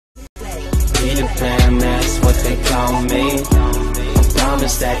Peter Pan, that's what they call me. I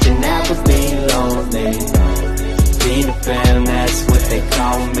promise that you'll never be lonely. Peter Pan, that's what they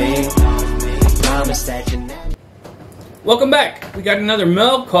call me. I promise that you never. Welcome back. We got another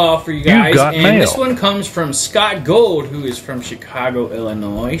mail call for you guys, and mail. This one comes from Scott Gold, who is from Chicago,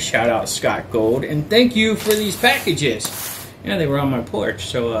 Illinois. Shout out Scott Gold, and thank you for these packages. Yeah, they were on my porch,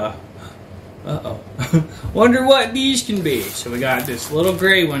 so wonder what these can be. So we got this little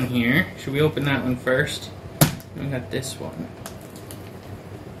gray one here. Should we open that one first? We got this one.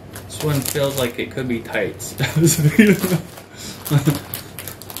 This one feels like it could be tights.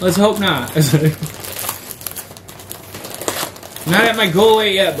 Let's hope not. Not at my goal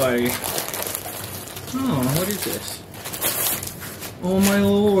weight yet, buddy. Oh, what is this? Oh my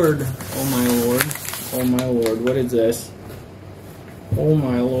lord. Oh my lord. Oh my lord. What is this? Oh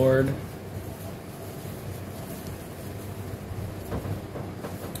my lord.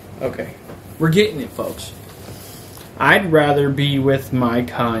 Okay. We're getting it, folks. I'd rather be with my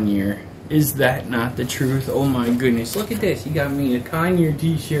conure. Is that not the truth? Oh my goodness. Look at this. You got me a conure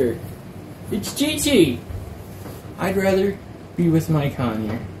t-shirt. It's Chi-Chi. I'd rather be with my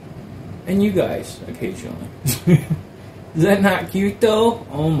conure. And you guys, occasionally. Is that not cute, though?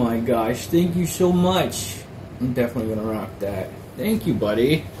 Oh my gosh. Thank you so much. I'm definitely going to rock that. Thank you,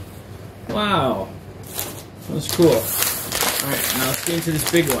 buddy. Wow. That was cool. Alright, now let's get into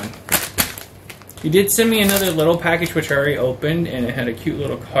this big one. You did send me another little package, which I already opened, and it had a cute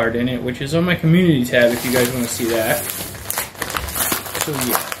little card in it, which is on my community tab if you guys want to see that. So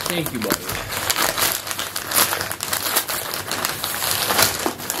yeah, thank you, buddy.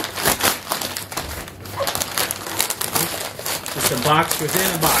 It's a box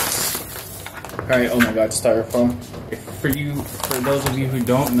within a box. Alright, oh my god, styrofoam. For those of you who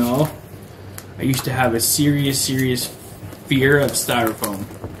don't know, I used to have a serious fear of styrofoam.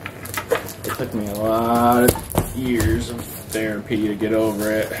 It took me a lot of years of therapy to get over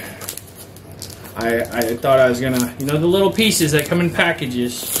it. I thought I was gonna, you know, the little pieces that come in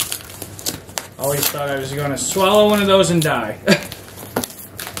packages. I always thought I was gonna swallow one of those and die.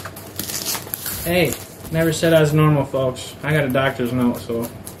 Hey, never said I was normal, folks. I got a doctor's note, so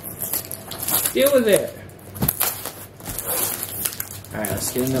deal with it. Alright,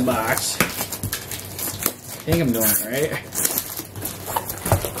 let's get in the box. I think I'm doing it right.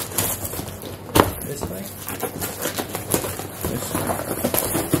 This way? This way.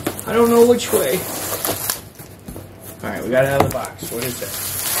 I don't know which way. Alright, we got it out of the box. What is that?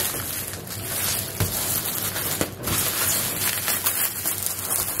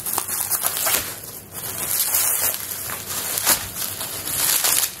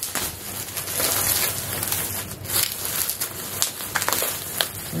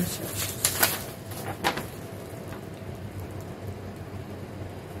 Where's that?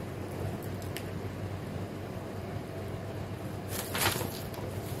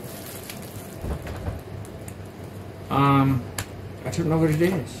 I don't know what it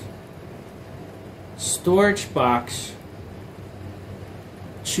is. Storage box.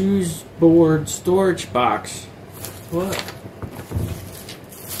 Choose board storage box. What?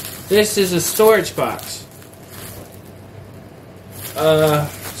 This is a storage box.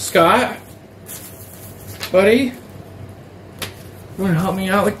 Scott? Buddy? You wanna help me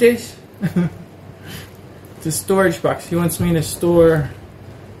out with this? It's a storage box. He wants me to store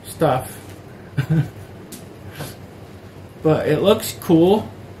stuff. But it looks cool.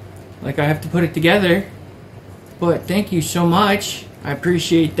 Like I have to put it together. But thank you so much. I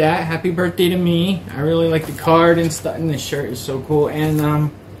appreciate that. Happy birthday to me. I really like the card and stuff, and the shirt is so cool.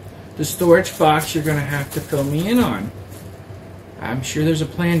 And the storage box you're gonna have to fill me in on. I'm sure there's a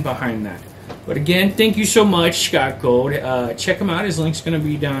plan behind that. But again, thank you so much, Scott Gold. Check him out. His link's gonna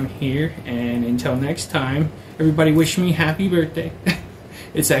be down here. And until next time, everybody wish me happy birthday.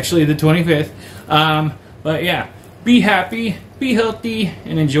 It's actually the 25th. But yeah. Be happy, be healthy,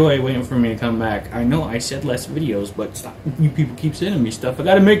 and enjoy waiting for me to come back. I know I said less videos, but stop. You people keep sending me stuff. I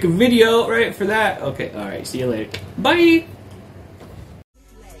gotta make a video, right, for that? Okay, alright, see you later. Bye!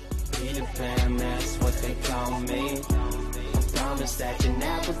 Peter Pan, that's what they call me. I promise that you'll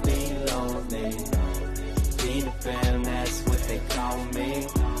never be lonely. Peter Pan, that's what they call me.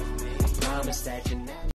 I promise that you never